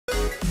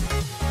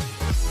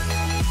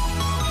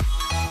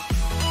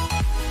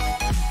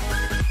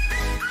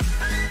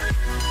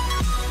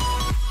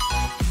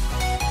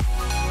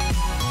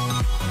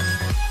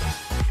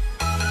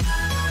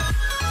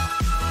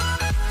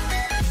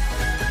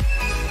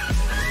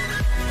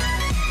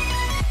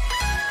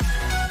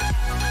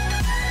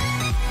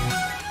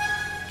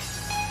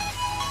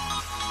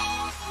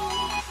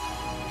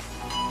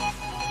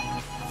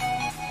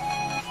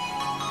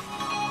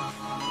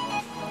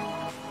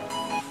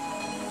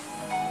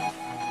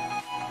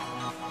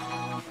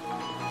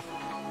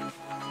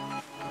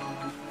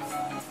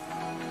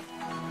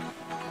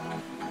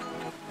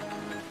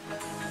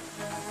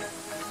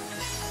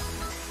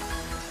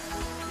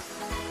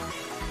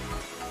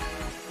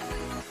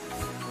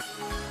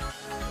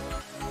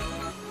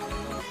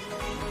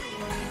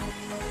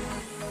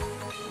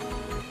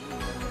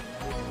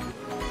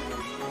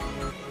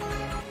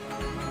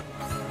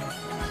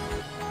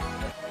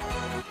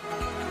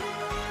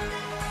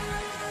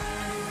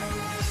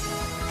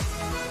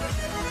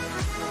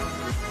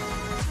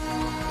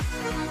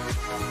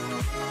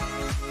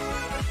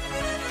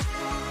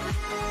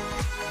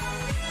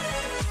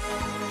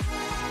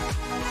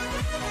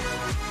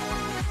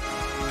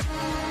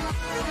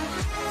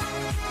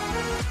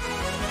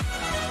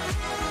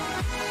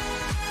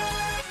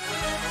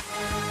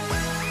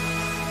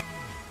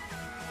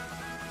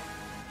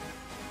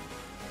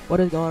What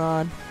is going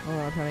on? Hold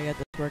on, I'm trying to get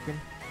this working.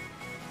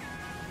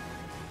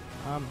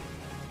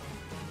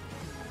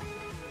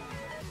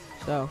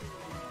 So,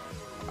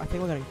 I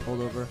think we're getting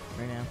pulled over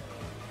right now.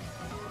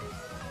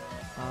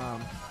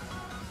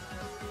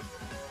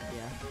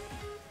 Yeah,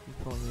 he's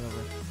pulling me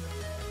over.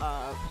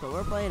 So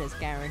we're playing as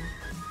Garen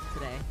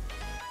today.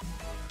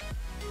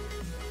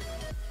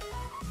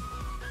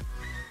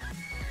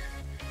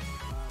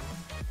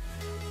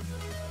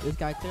 This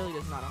guy clearly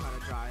does not know how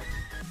to drive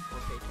or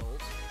pay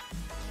tolls.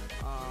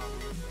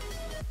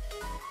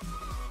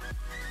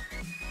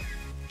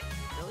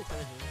 Really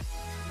intelligent.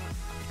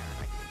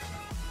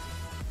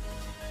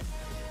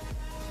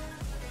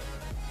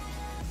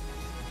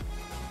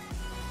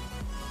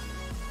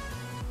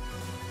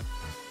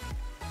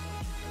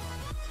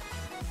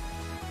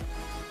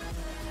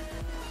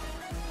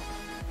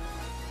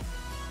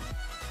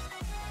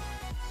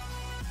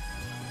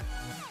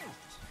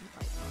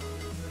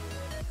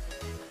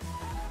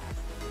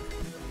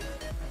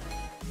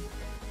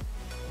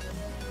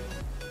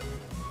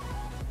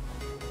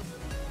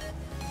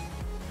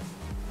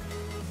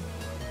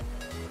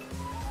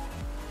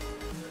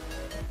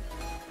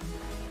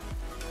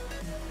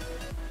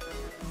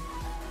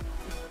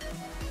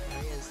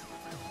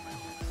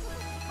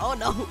 Oh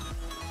no!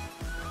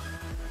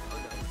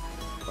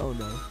 Oh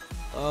no.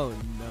 Oh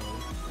no.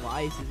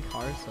 Why is his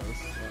car so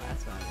slow?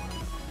 That's what I want to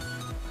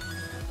know.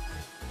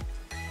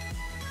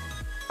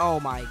 Oh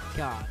my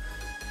god.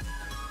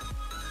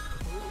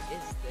 Who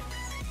is this?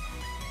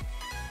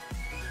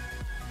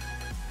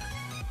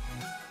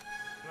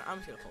 I'm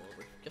just gonna pull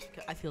over. Just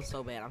because I feel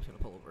so bad, I'm just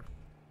gonna pull over.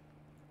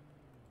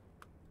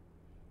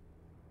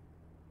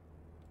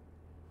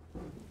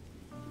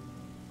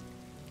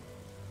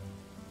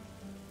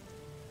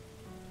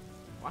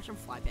 Watch him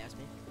fly past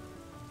me.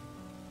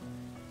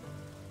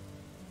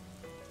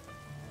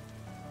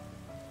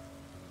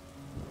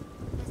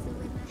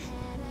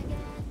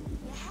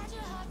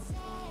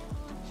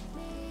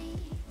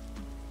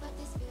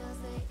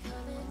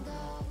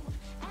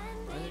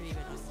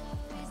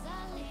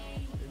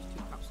 There's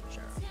two cops in the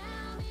sheriff.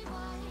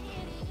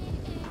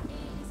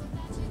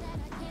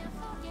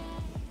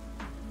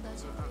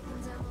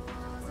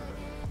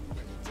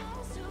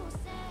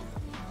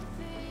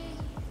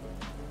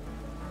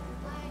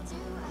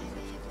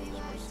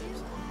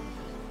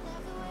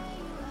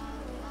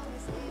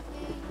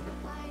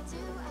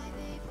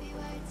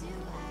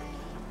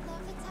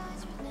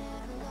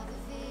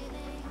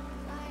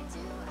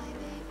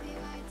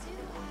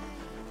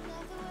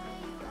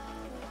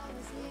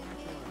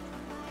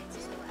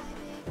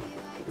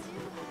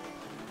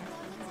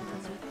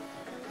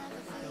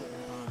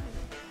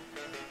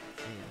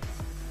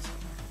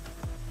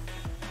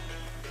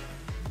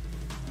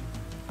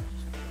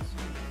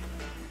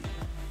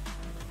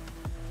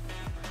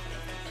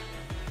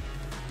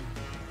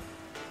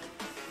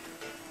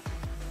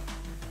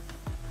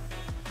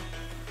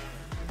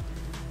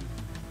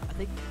 I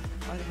think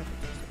I don't have the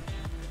picture.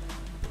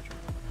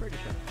 Pretty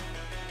sure.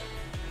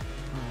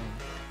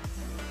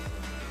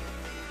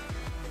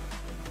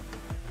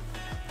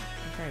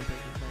 I'm trying to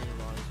break as many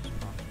laws as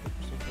possible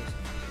just in case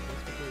it's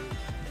basically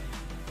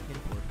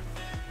import.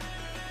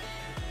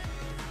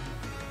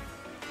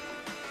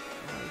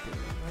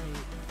 Right.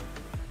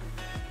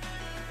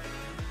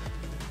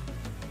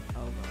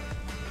 Oh god.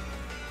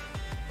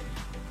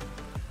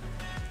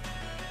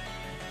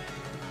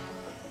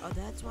 Oh,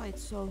 that's why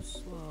it's so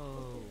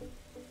slow.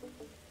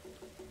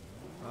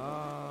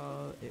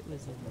 Oh, it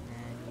was a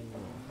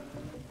manual.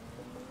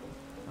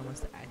 I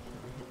must have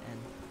accidentally hit N.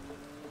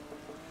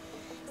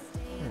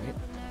 Alright. This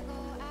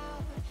now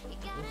we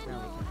can drive a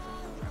little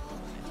faster.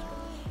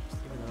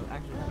 Even though,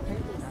 actually,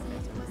 apparently not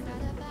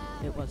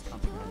faster. It was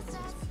complicated. So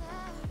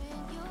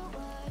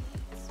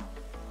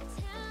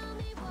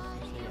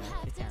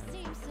yeah, it's down.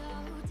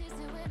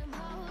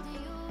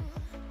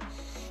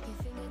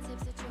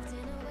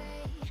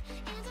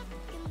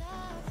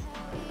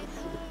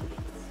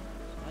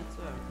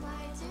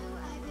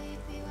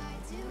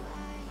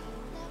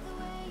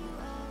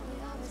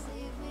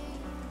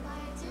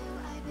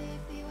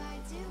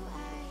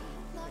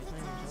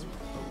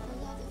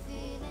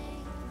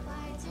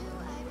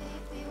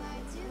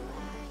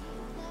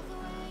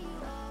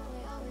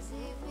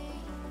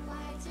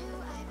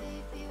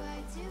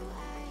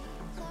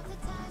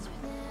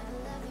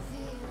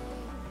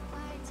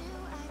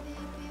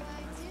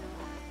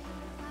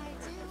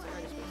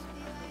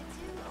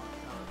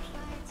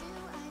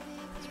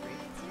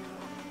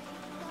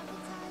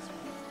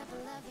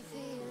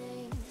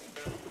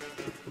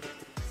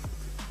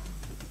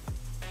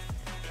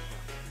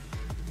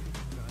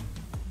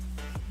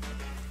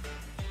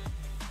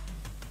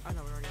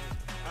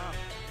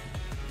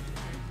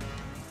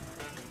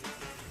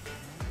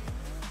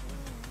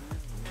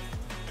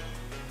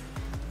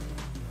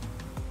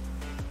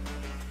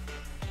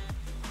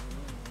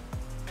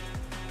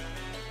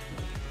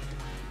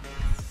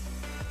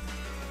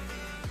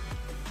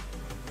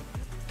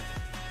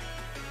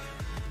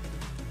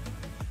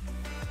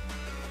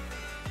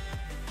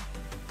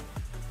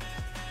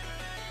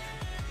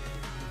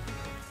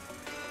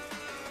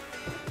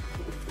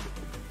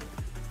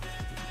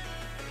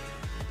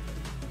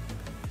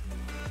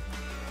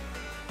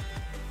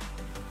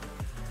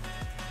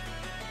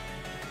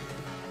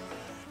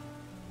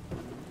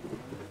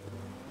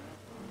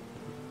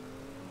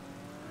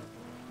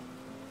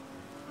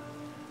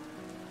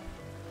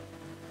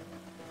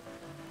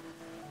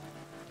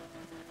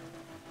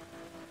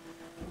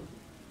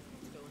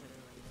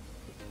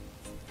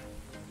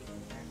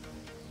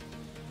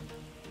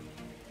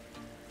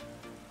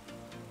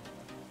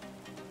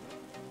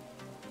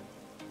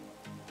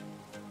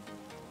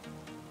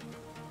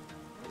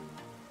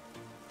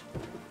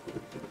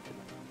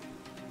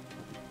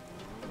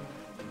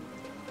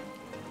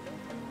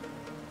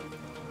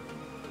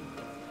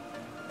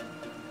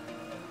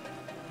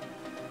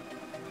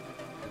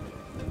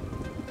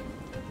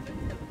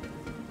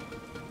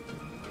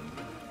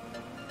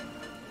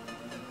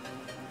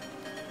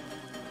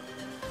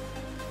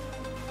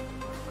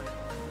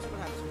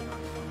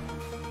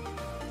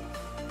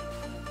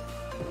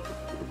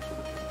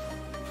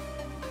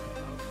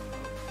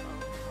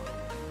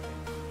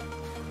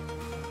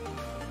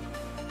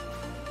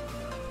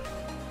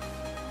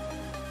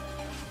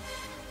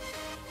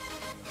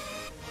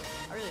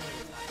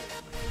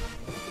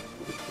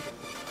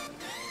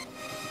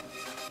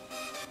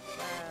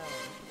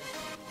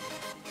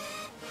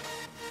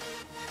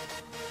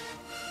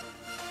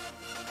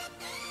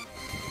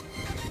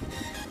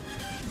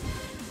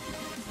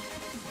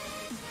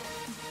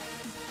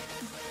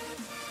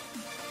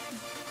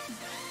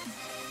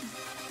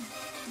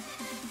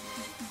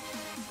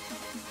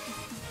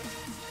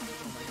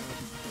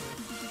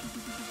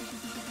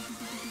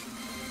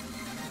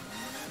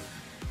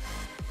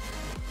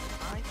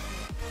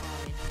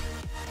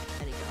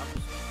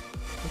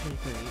 been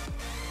great.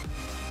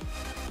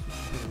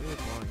 It's been a really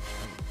boring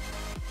stream.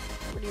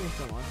 How many are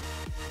still on?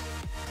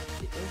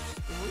 There's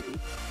 3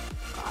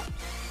 cops.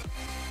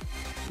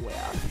 Where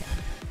are they?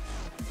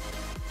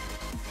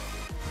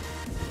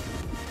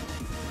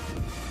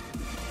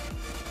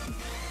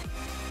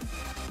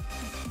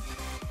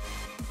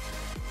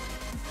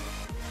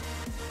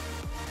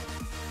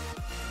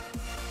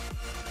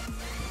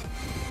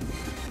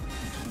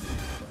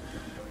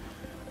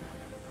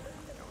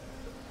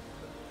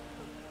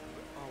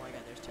 Oh my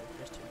god,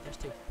 there's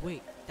two.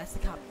 Wait, that's the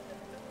cop.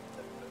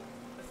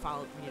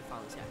 We need to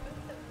follow this guy.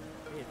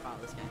 We need to follow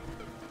this guy.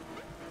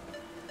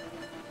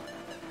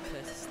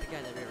 Because this is the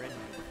guy that we were in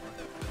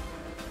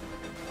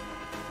before.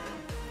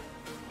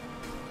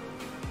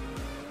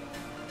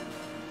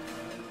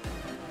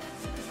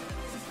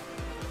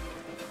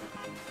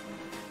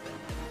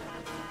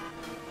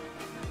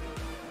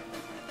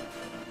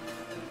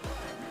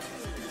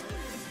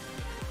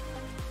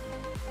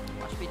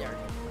 Watch me, Derek.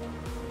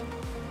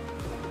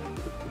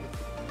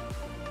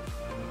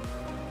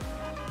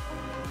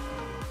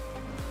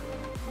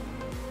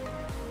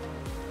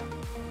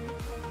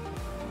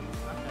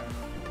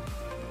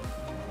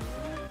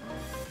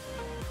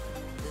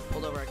 Just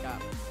pulled over a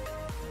cop.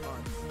 Hold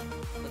on.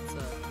 Let's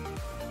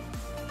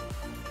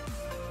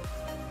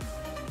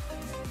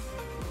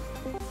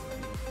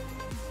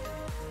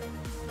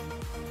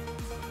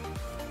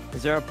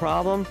Is there a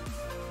problem?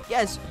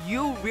 Yes,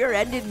 you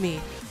rear-ended me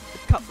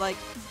like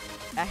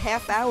a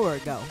half hour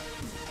ago.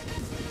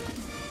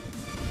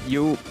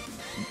 You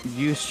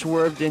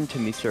swerved into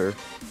me, sir.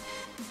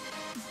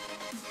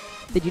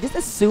 Did you just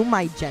assume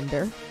my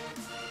gender?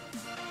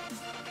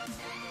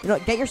 You know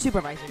what, get your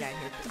supervisor down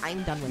here, 'cause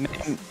I'm done with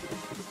this.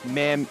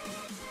 Ma'am,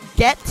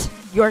 Get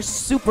your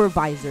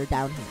supervisor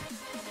down here.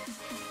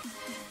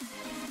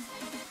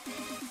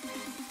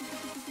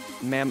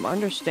 ma'am,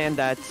 understand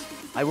that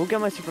I will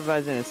get my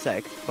supervisor in a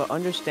sec, but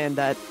understand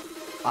that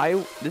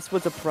this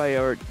was a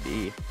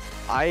priority.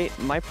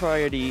 My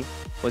priority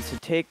was to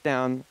take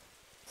down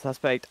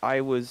suspect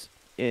I was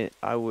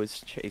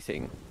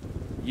chasing.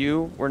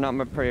 You were not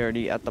my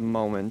priority at the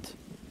moment.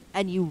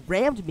 And you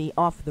rammed me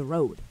off the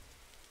road.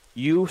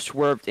 You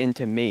swerved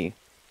into me.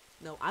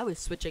 No, I was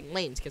switching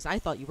lanes because I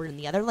thought you were in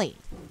the other lane.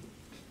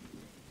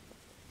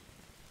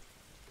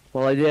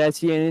 Well, did I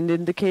see any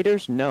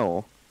indicators?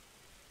 No.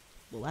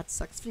 Well, that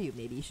sucks for you.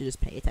 Maybe you should just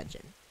pay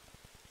attention.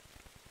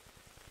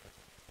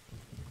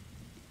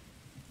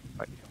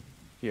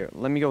 Here,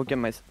 let me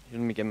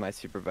get my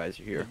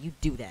supervisor here. Yeah, you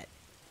do that.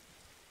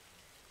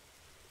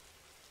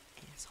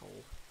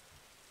 Asshole.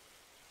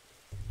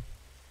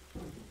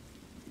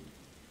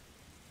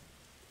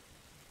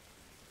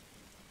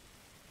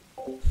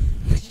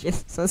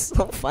 This is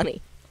so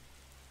funny.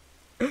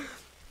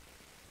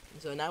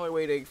 So now we're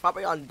waiting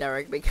probably on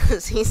Derek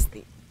because he's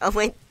the.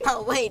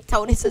 Oh wait,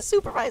 Tony's the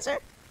supervisor.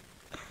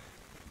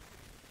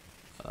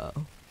 Oh.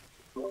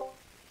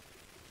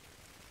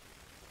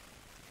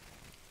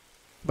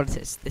 What is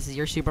this? This is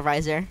your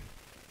supervisor?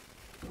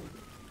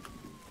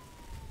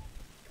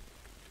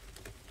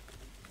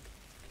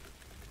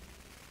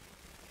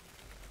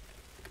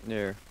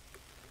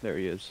 There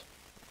he is.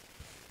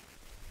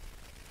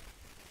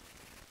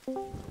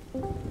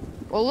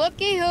 Well,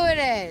 looky who it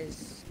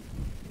is.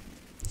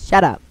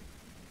 Shut up.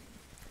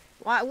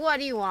 What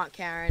do you want,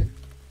 Karen?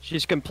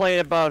 She's complaining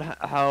about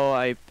how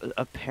I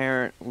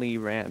apparently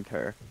rammed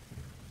her.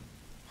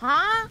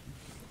 Huh?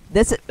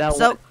 This is, That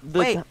so one- the-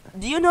 wait.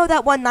 Do you know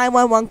that one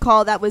 911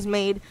 call that was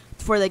made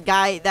for the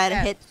guy that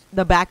Yes. hit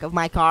the back of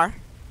my car?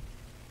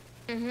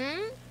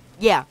 Mm-hmm.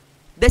 Yeah,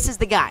 this is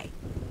the guy.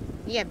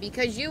 Yeah,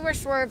 because you were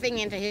swerving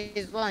into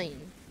his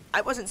lane.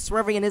 I wasn't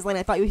swerving in his lane.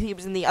 I thought he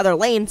was in the other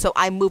lane, so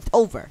I moved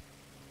over.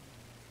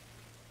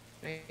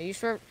 You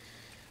swerved.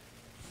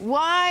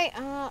 Why?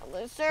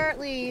 Sir,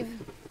 leave.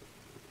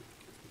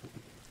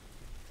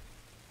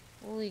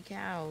 Holy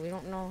cow, we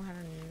don't know how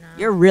to not.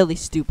 You're really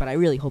stupid. I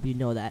really hope you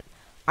know that.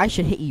 I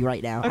should hit you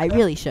right now. I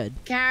really should.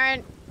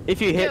 Karen,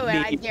 If you hit Do it, me,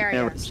 I dare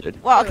you're ya.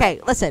 arrested. Well, Do okay,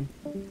 listen.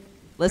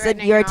 Listen,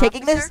 Threatening you're an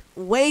taking this officer?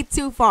 way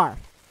too far.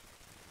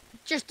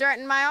 just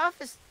threaten my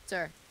office,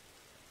 sir.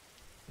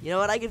 You know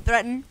what I can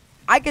threaten?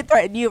 I could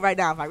threaten you right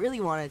now if I really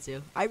wanted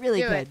to. I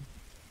really Do could. it.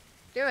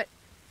 Do it.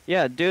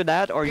 Yeah, do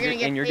that, or You're you're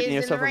gonna get getting tased in the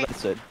yourself ring.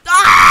 arrested.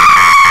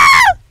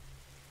 Ah!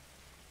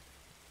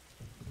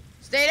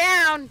 Stay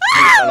down.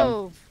 Ah!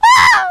 Move.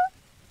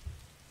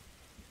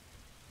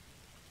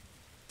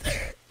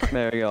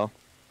 There you go.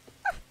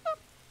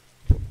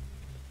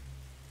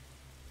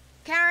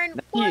 Karen,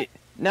 Now what? you,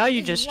 now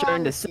you is just wrong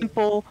turned a with you?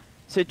 simple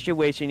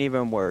situation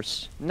even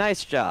worse.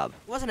 Nice job.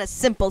 It wasn't a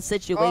simple Go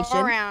situation.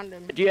 around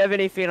him. Do you have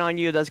anything on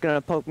you that's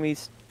gonna poke me,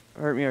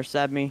 hurt me, or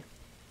stab me?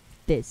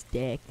 This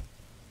dick.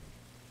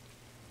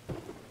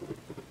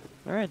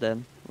 All right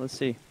then. Let's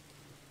see.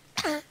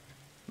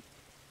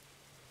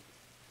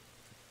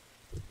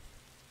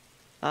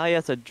 Ah,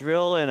 yes, a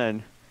drill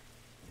and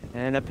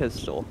a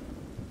pistol.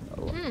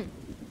 Hmm.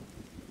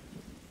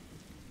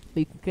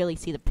 You can clearly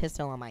see the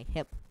pistol on my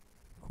hip.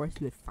 Of course,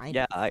 you would find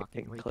Yeah, it. I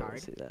fucking can clearly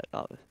retard. see that.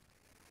 Oh.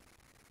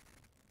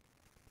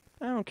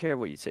 I don't care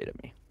what you say to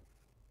me.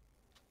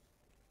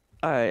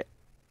 Alright.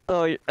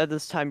 So at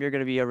this time you're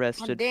gonna be Oh,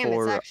 arrested damn, it's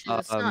for actually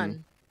the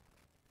sun.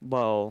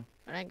 well,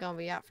 It ain't gonna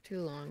be out for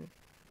too long.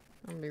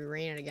 I'm gonna be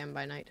raining again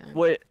by nighttime.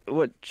 what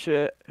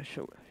should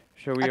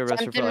we arrest her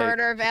Attempted for, like,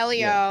 murder of Elio.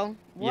 yeah.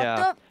 What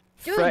Yeah. the?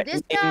 Dude,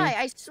 this guy,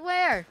 I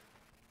swear.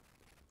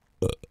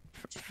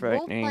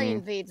 Role play Frightening,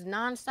 invades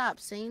non-stop,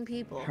 same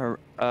people.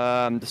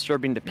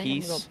 disturbing the I think I'm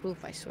gonna peace. go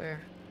poof, I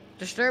swear.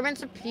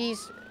 Disturbance of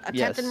peace,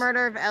 attempted Yes.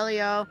 murder of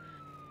Elio,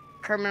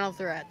 criminal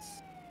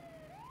threats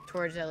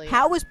towards Elio.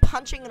 How is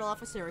punching an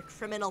officer a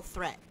criminal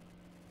threat?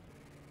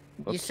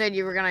 You said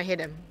you were gonna hit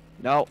him.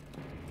 No.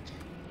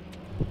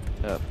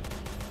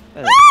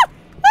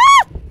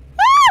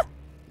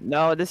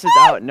 No, this is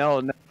out.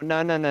 No.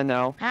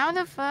 How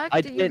the fuck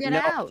I did you didn't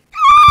get know. out?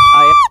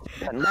 I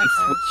accidentally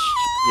switched.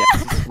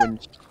 Yes,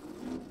 switched.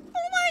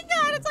 Oh my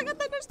god, it's like a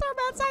thunderstorm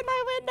outside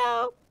my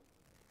window.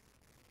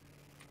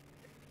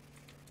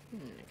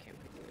 I can't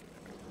believe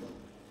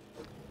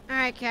it.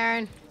 Alright,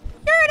 Karen.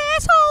 You're an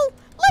asshole.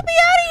 Let me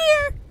out of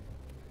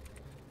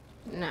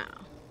here. No.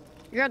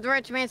 You have the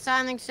right to remain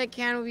silent and say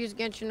Karen will be used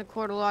against you in the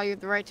court of law. You have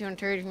the right to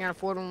interrogate if you cannot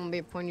afford one will be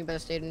appointed you by the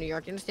state of New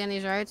York. You understand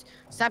these rights?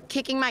 Stop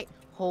kicking my...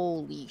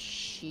 Holy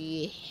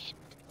shit.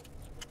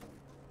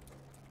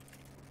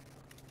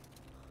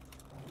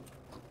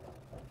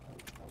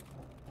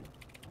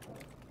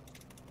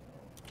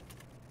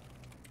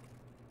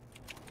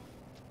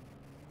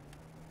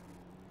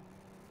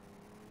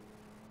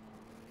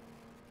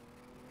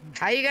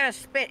 How you gonna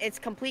spit? It's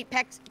complete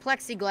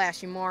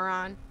plexiglass, you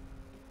moron.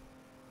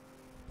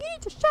 You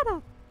need to shut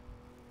up.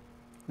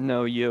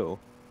 No, you.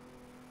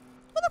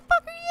 Who the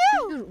fuck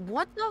are you? Dude,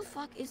 what the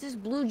fuck is this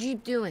blue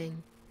Jeep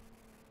doing?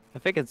 I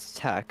think it's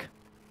tech.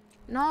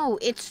 No,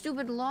 it's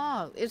stupid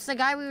law. It's the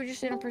guy we were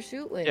just in a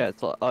pursuit with. Yeah,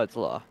 it's law. Oh, it's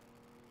law.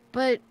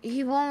 But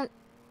he won't.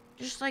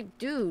 Just like,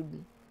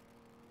 dude.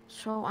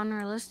 So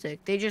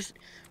unrealistic. They just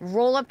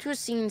roll up to a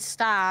scene,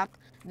 stop,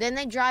 then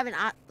they drive and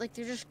like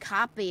they're just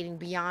cop baiting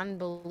beyond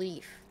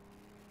belief.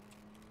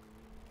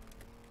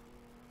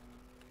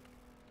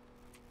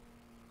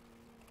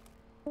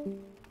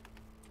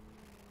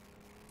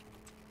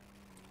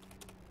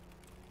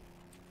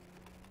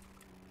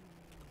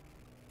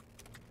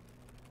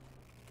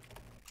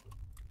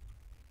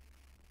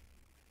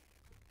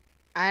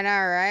 I know,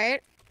 right?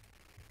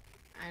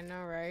 I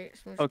know, right?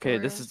 Smooth Okay,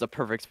 this tutorial. is the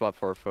perfect spot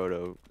for a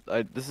photo.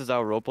 This is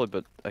our roleplay,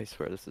 but I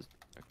swear this is.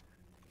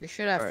 We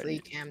should have Alright. free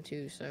cam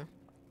too, so.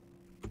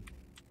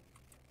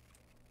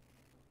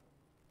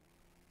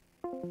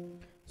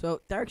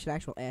 So Derek's an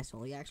actual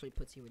asshole. He actually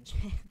puts you in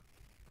jail.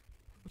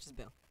 Which is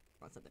Bill.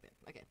 Well, it's not that bad.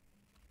 Okay.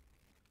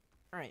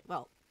 Alright,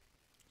 well.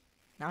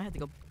 Now I have to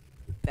go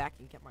back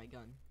and get my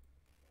gun.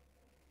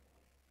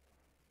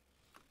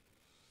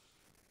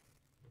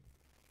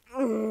 You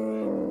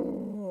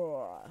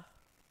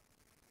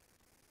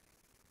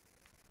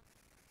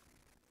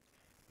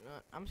know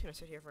what? I'm just gonna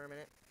sit here for a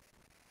minute.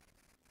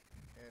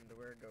 And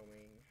we're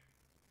going.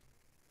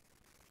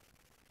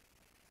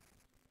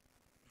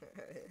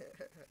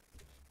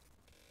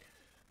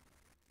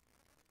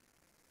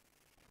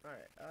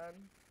 Alright,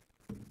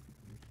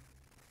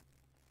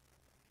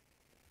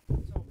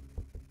 so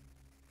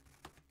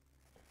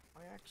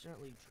I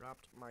accidentally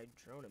dropped my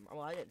drone in,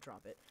 well, I didn't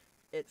drop it.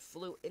 It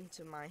flew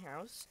into my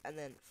house and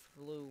then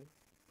flew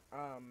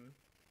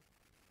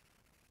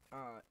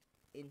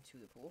into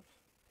the pool.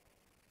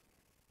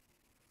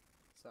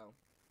 So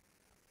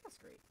that's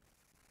great.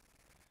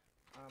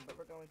 But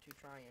we're going to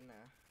try and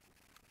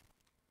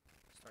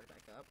start it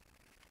back up.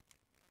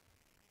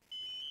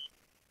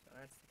 So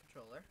that's the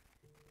controller.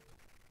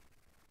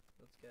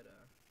 Let's get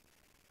a.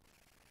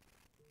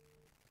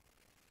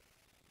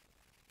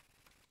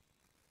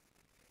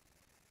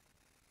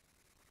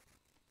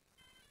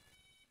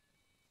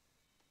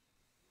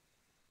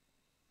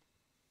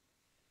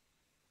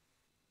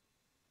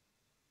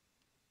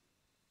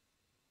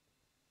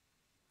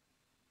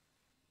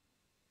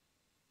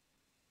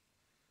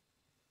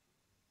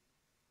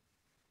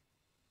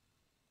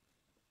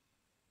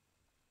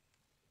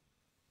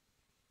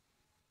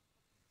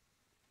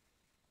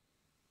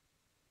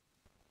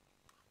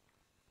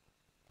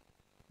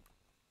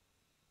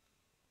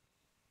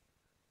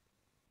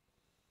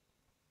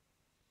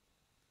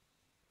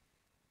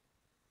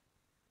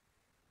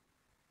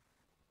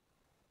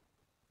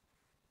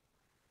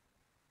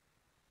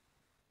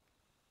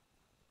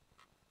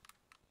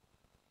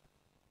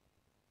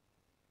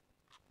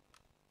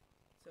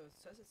 So it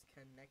says it's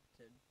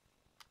connected.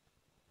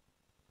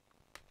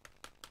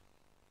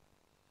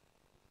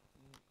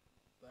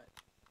 But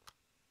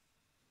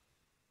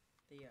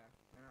they're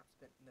not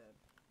the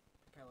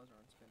propellers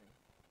aren't spinning.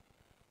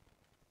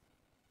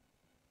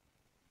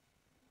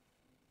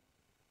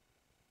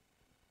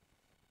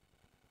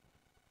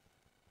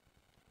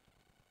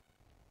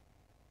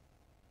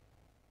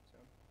 So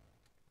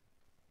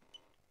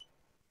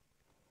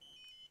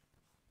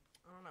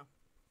I don't know.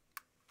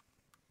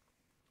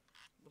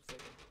 We'll see.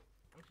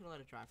 I'm just gonna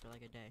let it dry for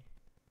like a day.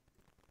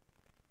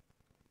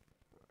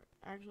 Alright.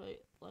 Actually,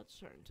 let's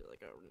turn to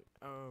like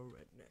a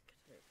redneck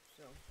type.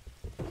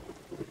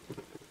 So.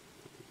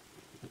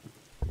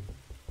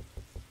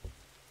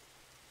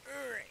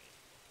 Alright.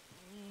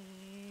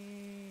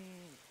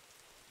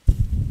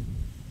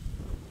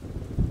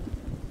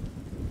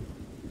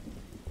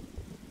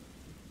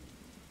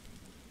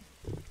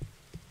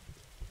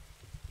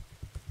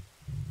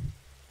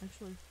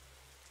 Actually.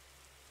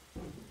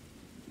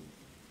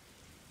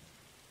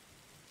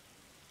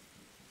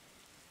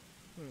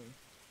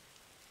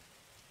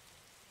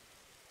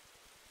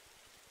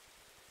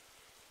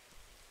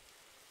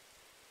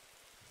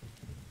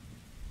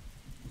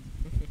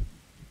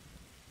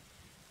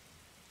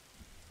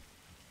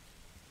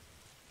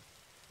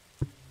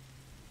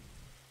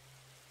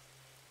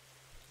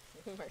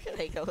 Where can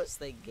I go as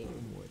the game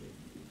warden?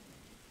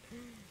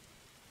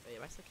 Wait,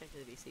 am I still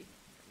connected to VC?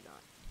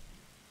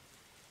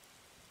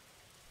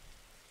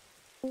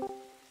 I'm not.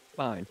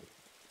 Fine.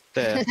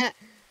 There.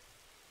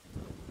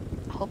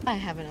 I hope I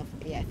have enough.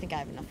 Yeah, I think I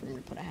have enough room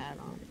to put a hat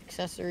on.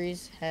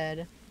 Accessories,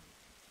 head.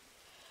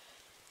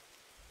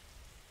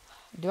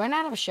 Do I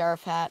not have a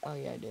sheriff hat? Oh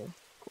yeah, I do.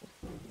 Cool.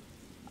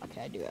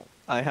 Okay, I do have.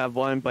 I have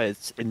one, but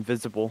it's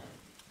invisible.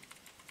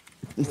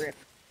 Rip.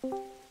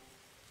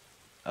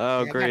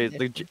 Oh, I got great.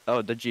 this.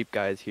 The Jeep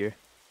guy is here.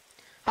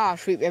 Oh,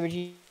 sweet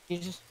baby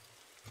Jesus.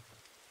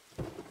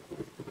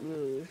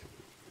 Ooh.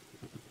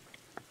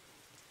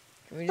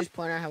 Can we just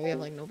point out how we have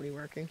like nobody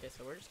working? Okay,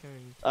 so we're just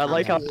going. I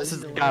like how Okay. this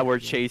is the guy we're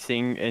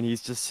chasing, and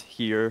he's just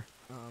here.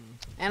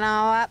 And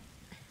what?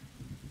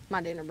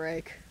 My dinner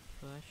break.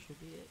 So that should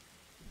be it.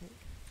 I think.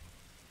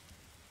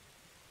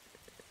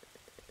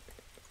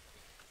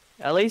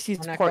 At least he's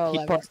I'm not he gonna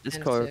let parked it this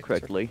end car 6 or-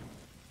 correctly.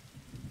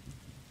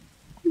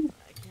 I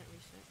can't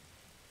reset.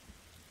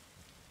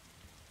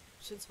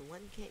 Since when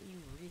can't you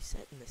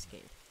reset in this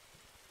game?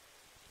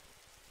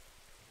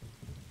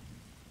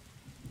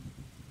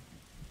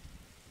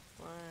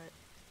 What?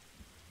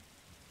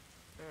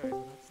 Alright,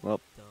 well that's Well.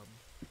 dumb.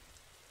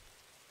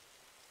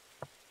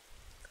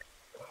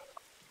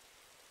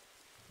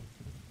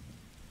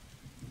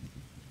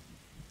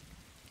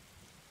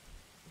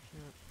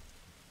 Shut.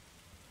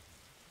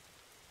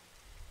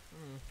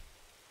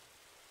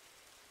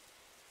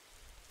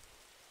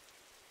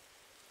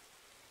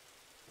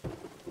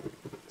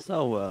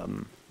 So,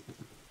 I'm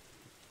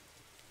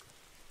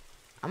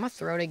gonna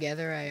throw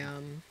together a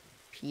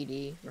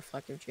PD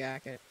reflective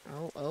jacket.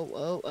 Oh.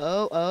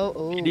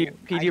 PD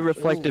I-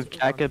 reflective ooh.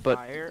 jacket, but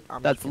Fire,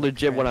 I'm that's just gonna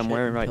legit what crash I'm it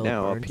wearing right until it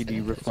now, a burns.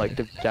 PD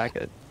reflective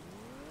jacket.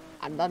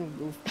 I'm done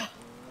goofed.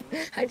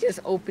 I just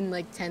opened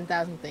like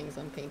 10,000 things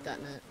on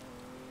paint.net.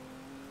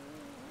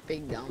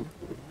 Big dumb.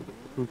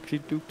 Oopsie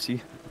doopsie.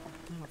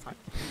 On fire.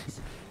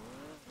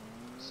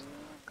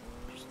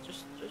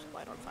 Just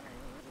light on fire.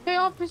 Hey,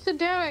 Officer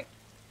Derek,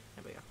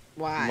 There we go.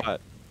 Why?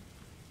 What?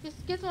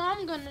 guess what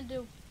I'm gonna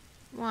do?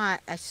 Why?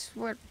 I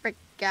swear to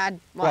God.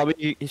 What?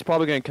 Probably, he's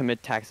probably gonna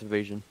commit tax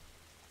evasion.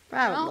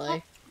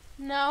 Probably.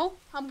 No,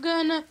 I'm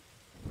gonna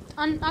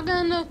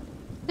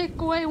take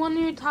away one of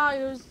your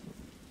tires.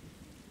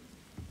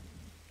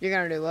 You're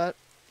gonna do what?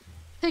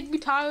 Take your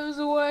tires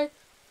away.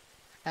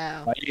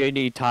 Oh. What do you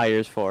need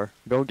tires for?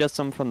 Go get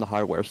some from the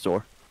hardware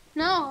store.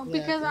 No, Yeah,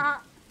 because I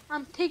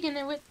I'm taking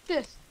it with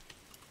this.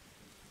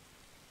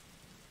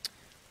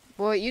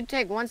 Boy, you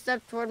take one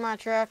step toward my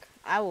truck,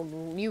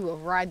 you will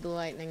ride the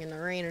lightning in the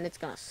rain and it's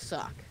gonna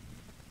suck.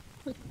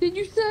 What did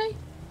you say?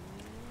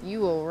 You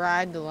will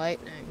ride the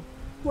lightning.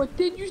 What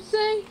did you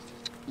say?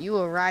 You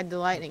will ride the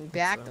lightning.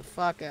 Back So- the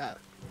fuck up.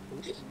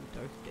 Oops, dark's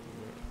getting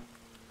weird.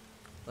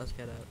 Let's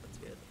get out. Let's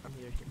get. I'm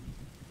here.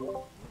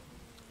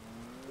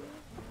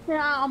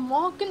 Yeah, I'm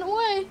walking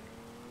away.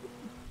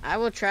 I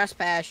will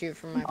trespass you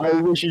from my I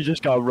property. wish he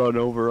just got run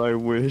over. I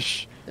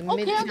wish. Okay,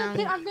 The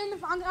I'm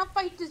Midtown. gonna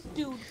fight this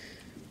dude.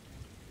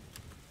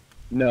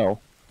 No.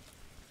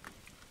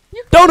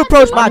 You Don't can't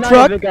approach do my it.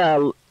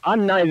 truck.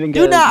 I'm not even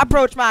Do not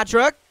approach my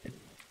truck.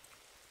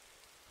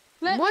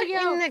 Let What me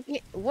go. in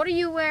the? What are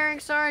you wearing,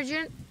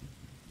 Sergeant?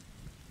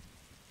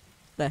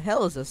 The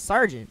hell is a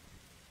sergeant?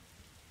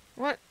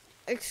 What?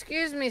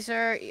 Excuse me,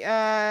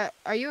 sir.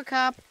 Are you a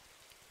cop?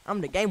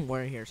 I'm the game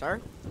warden here, sir.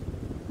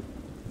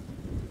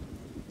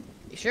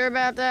 You sure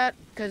about that?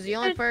 Because the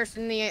only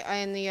person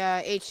in the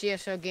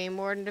HCSO game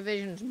warden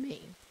division is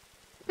me.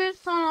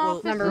 Piss on Well,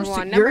 officer. Number Your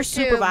one. your Number two,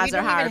 supervisor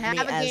we don't hired even me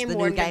have a as game the new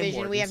warden game division.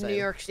 warden. We have so- New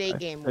York State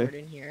game Hey.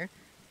 warden here,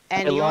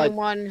 and Hey, the Lod. only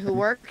one who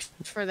works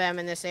for them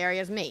in this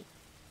area is me.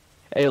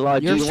 Hey,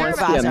 Lodge, Your you want to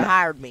see supervisor a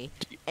hired me,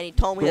 and he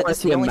told me you that wanna this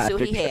is see the a only suit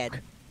magic he had.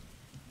 trick?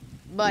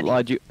 Buddy,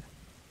 Lodge, you.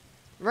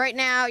 right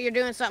now you're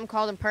doing something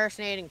called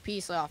impersonating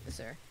peace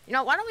officer. You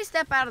know, why don't we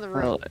step out of the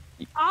room? Well,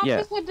 yeah.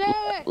 Officer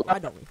Derek. Why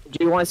don't we?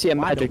 Do you want to see a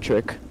Why magic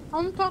trick? I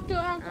want to talk to.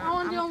 I I'm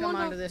want to. gonna come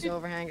under this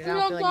overhang because I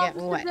Talk don't to feel like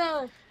getting Officer wet.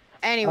 Derek.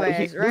 Anyways,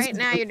 this right is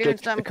now a you're doing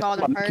trick. something called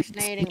Come on,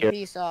 impersonating here.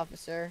 peace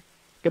officer.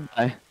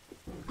 Goodbye.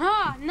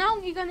 Ah, now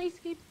you're gonna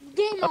escape.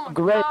 Game Oh, on.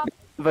 great. Bob.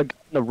 We have a guy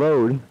on the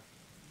road.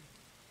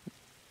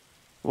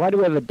 Why do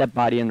we have a dead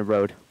body in the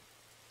road?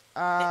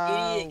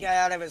 The idiot got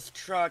out of his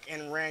truck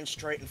and ran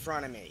straight in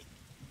front of me.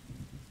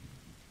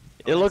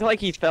 It looked like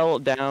he fell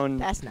down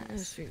That's Oh,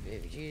 nice. sweet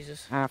baby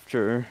Jesus.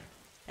 after.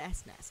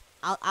 That's nice.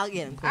 I'll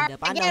get him cleaned Alright, up.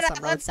 I know get some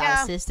up, let's roadside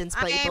go. assistance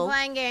I ain't people.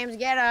 playing games.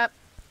 Get up.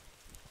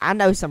 I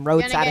know some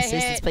roadside get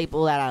assistance hit.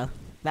 people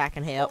that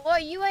can help. Boy,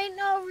 you ain't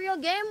no real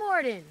game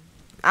warden.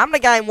 I'm the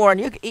game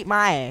warden. You can eat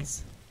my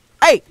ass.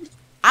 Hey,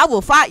 I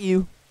will fight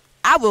you.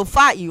 I will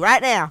fight you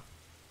right now.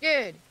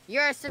 Dude,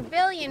 you're a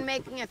civilian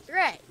making a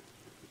threat.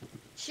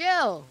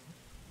 Chill.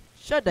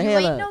 Shut the You hell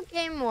ain't up. no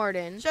game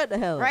warden. Shut the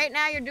hell up. Right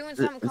now, you're doing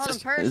something Is called this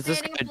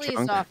impersonating a guy police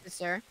drunk?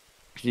 officer.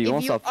 He If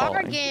won't you stop are a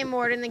falling. game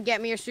warden, then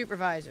get me your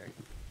supervisor.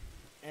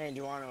 And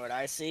you wanna know what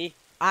I see?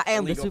 I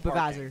am the Illegal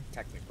supervisor. parking,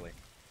 technically.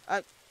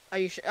 Are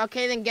you sure?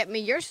 Okay, then get me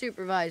your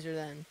supervisor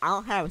then. I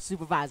don't have a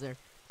supervisor.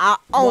 I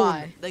own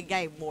Why? the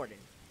game warden.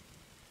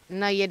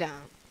 No, you don't.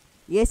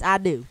 Yes, I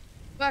do.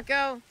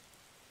 Bucko,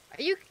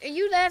 are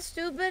you that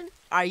stupid?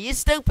 Are you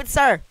stupid,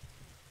 sir?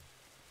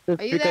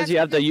 Just Are you because that you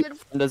have the stupid?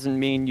 uniform doesn't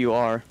mean you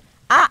are.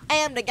 I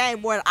am the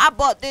game warden. I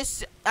bought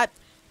this.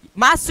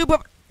 My super.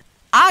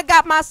 I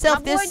got myself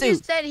My this boy suit.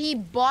 just said he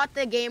bought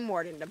the game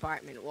warden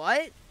department.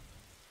 What?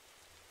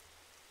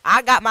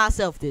 I got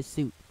myself this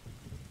suit.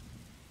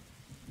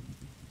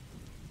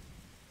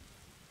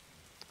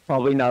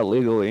 Probably not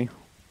legally.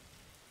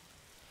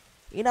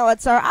 You know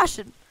what, sir? I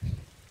should.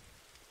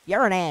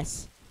 You're an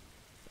ass.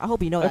 I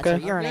hope you know that, Okay.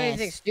 sir. You're an Do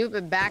anything ass.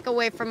 stupid. Back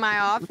away from my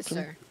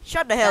officer.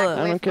 Shut the hell Back up.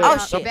 away don't from care. my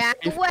Oh, shit. Back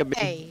If it could be-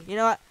 away. You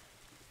know what?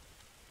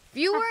 If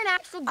you were an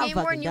actual I'm game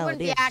fucking warden, you done wouldn't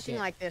with be this acting shit.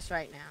 like this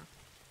right now.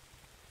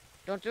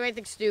 Don't do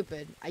anything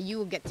stupid. You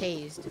will get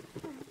tased.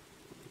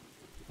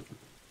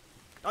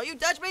 Don't you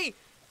touch me!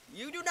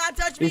 You do not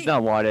touch me! He's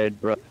not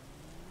wanted, bro.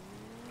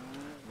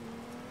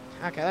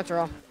 Okay, let's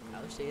roll. Oh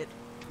shit.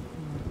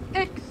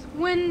 X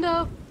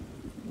window.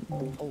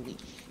 Holy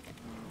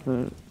shit.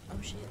 Uh,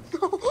 Oh shit.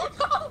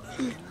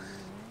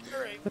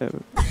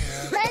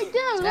 Hey,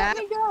 dude, let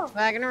me go.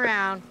 Backing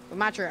around with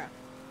my truck.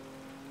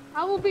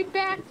 I will be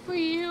back for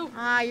you.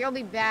 You'll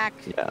be back.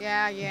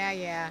 Yeah.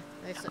 Yeah.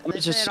 I'm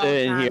just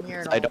sitting here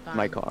beside of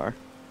my car.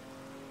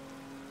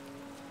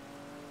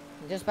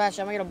 Dispatch,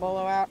 I'm gonna get a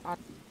bolo out.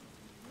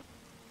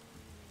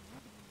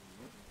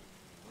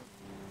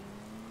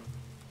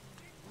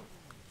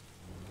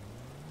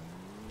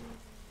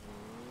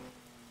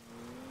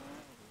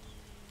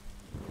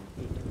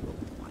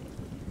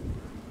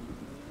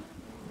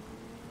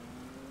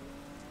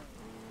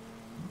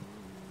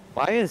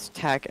 Why is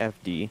TAC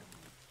FD?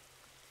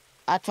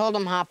 I told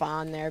him hop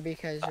on there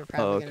because you're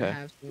probably gonna okay.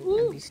 have some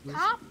Ooh, NPCs.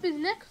 cop is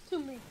next to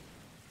me.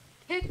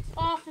 Hicks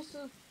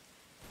officer.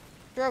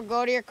 Sure,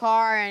 go to your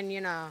car and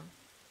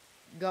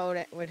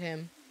with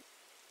him.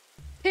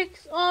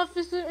 Hicks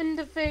officer in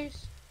the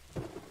face.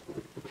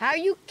 How are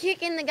you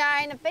kicking the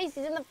guy in the face?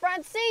 He's in the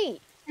front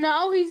seat.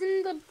 No, he's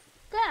in the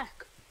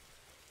back.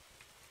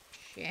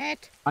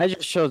 Shit. I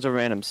just chose a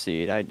random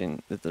seed. I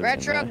didn't. It doesn't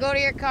Retro, matter. go to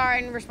your car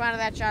and respond to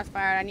that shots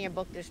fired. I need to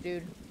book this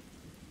dude.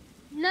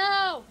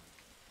 No.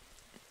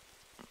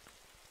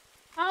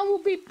 I will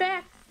be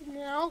back.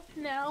 No.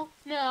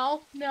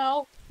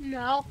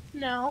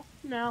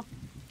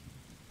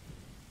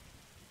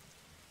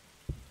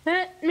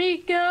 Let me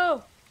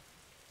go.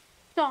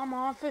 Dumb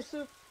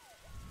officer.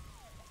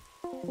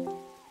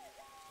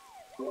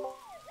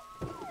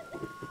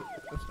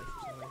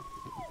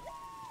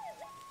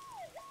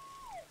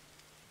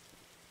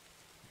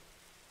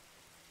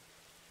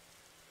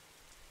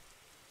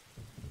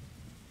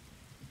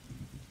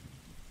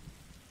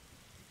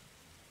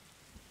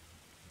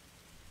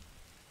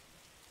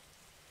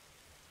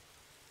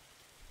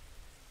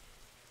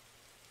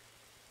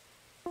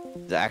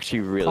 It's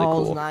actually really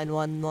Calls cool.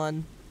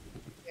 911.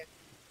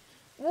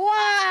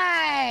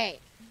 Why?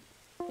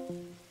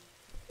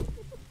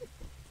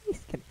 He's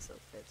getting so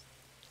pissed.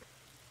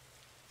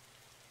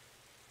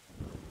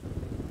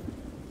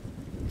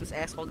 This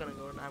asshole gonna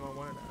go to 911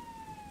 or not?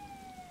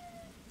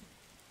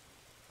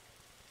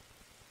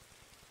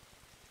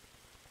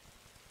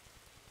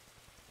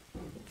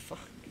 Fuck.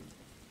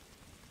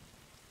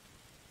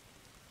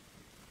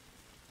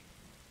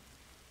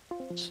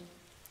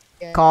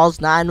 Yeah. Calls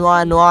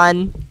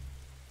 911.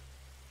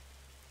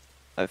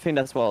 I think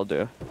that's what I'll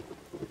do.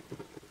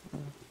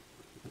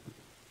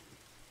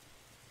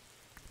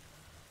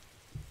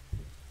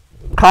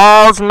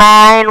 Calls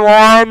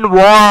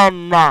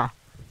 911.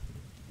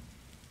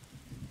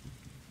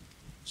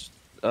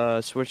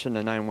 Switch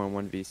into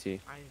 911 VC.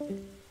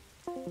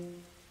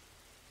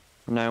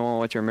 911,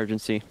 what's your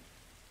emergency?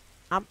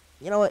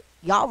 You know what?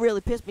 Y'all really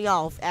pissed me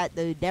off at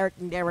the Derek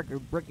or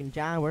Brick and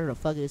John, whatever the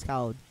fuck it's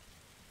called.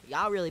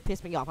 Y'all really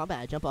pissed me off. I'm about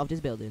to jump off this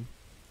building.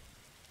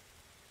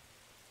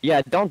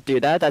 Yeah, don't do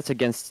that. That's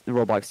against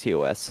Roblox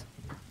TOS.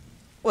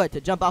 What, to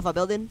jump off a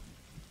building?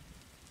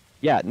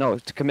 Yeah, no,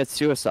 to commit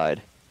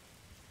suicide.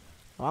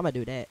 Oh, I'm gonna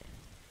do that.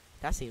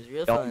 That seems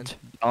real fun.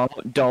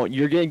 Don't.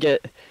 You're gonna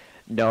get.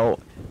 No,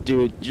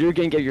 dude, you're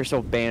gonna get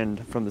yourself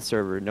banned from the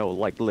server. No,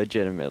 like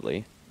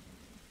legitimately.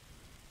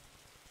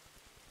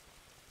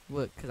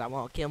 What, cause I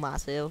won't kill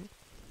myself?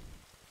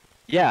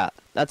 Yeah,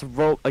 that's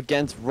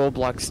against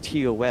Roblox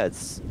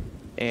TOS,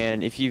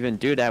 And if you even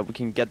do that, we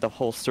can get the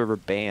whole server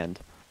banned.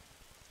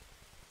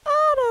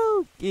 I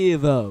don't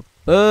give a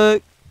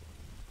fuck.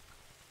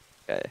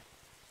 Okay.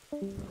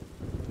 He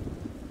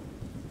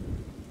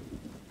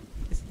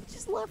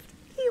just left.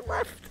 He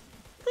left.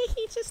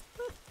 He just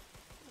left.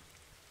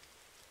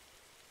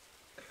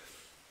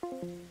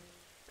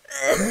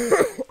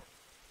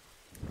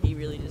 He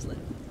really just left.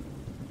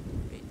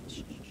 Wait,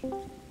 shh.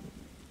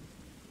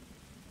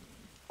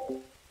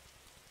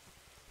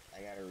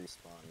 I gotta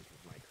respawn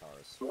because my car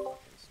is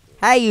fucking screwed.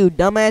 Hey, you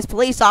dumbass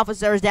police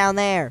officers down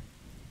there.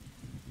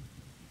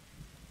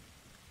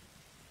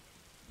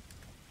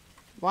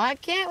 Why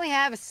can't we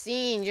have a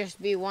scene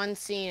just be one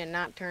scene and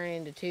not turn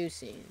into two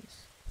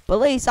scenes?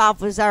 Police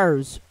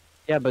officers.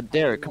 Yeah, but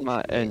Derek, come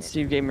on. And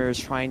Steve Gamer is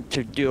trying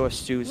to do a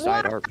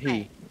suicide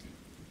RP.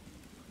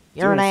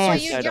 You're an Doing So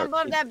ass. you Suicide jump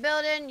off RP. that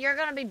building, you're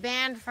gonna be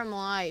banned from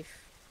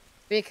life.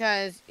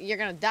 Because you're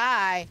gonna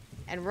die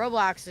and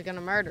Roblox is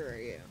gonna murder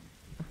you.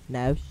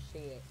 No.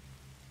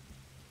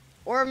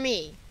 Or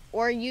me.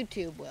 Or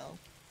YouTube will.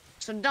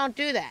 So don't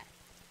do that.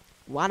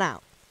 Why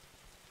not?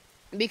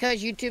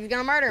 Because YouTube's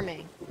gonna murder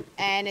me.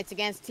 And it's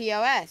against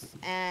TOS.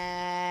 I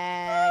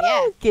And yeah.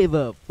 don't give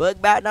a fuck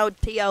about no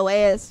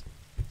TOS.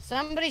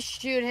 Somebody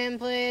shoot him,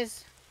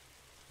 please.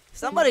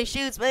 Somebody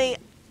shoots me,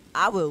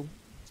 I will.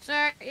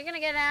 Sir, you're gonna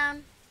get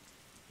down.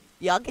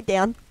 Y'all get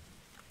down.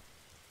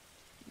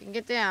 You can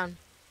get down.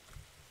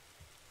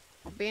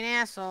 Don't be an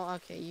asshole.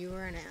 Okay, you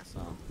were an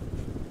asshole.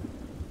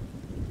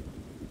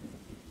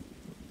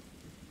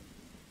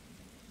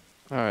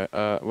 Alright,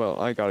 well,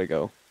 I gotta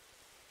go.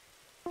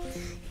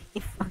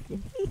 He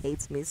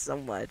hates me so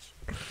much.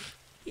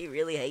 He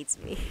really hates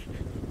me.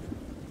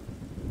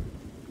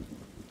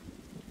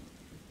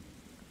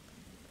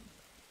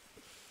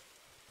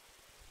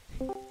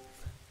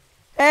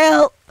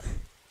 Help!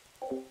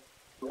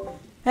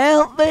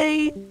 Help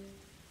me!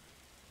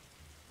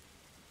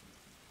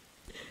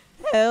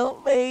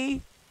 Help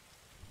me!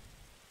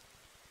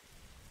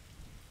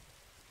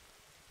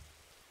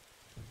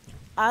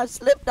 I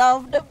slipped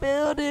off the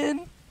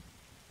building.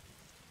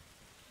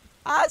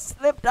 I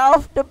slipped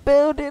off the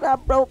building. I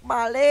broke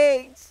my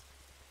legs.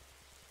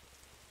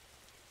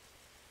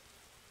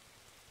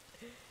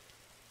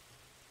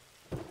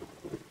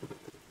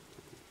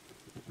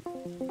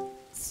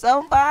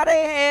 Somebody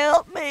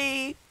help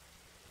me.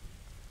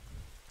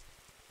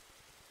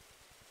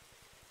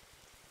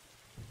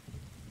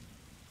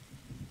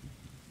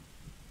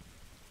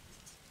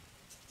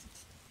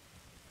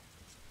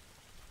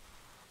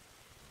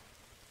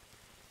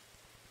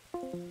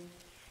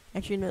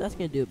 Actually, no, that's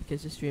gonna do it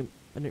because this stream,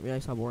 I didn't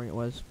realize how boring it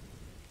was.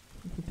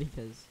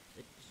 Because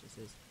it just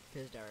is.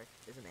 Because Derek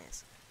is an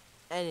ass.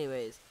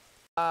 Anyways,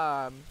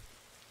 but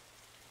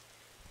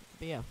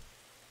yeah,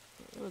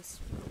 it's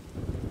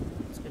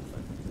been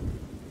fun.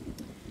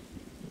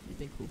 It's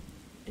been cool.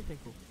 It's been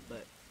cool.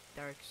 But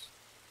Derek's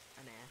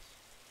an ass.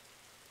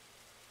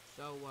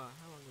 So, how long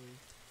do we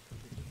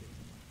complete the stream?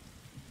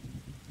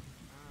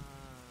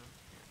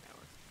 An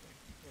hour.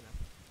 Yeah, enough.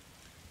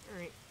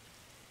 Alright.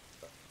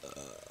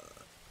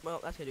 Well,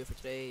 that's gonna do it for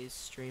today's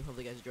stream.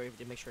 Hopefully you guys enjoyed. If you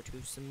did, make sure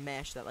to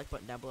smash that like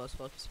button down below as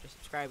well. Consider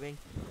subscribing.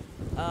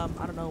 I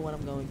don't know when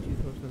I'm going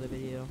to post another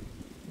video.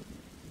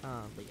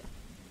 But yeah,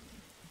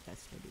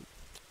 that's gonna be.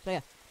 So yeah,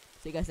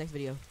 see you guys next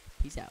video.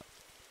 Peace out.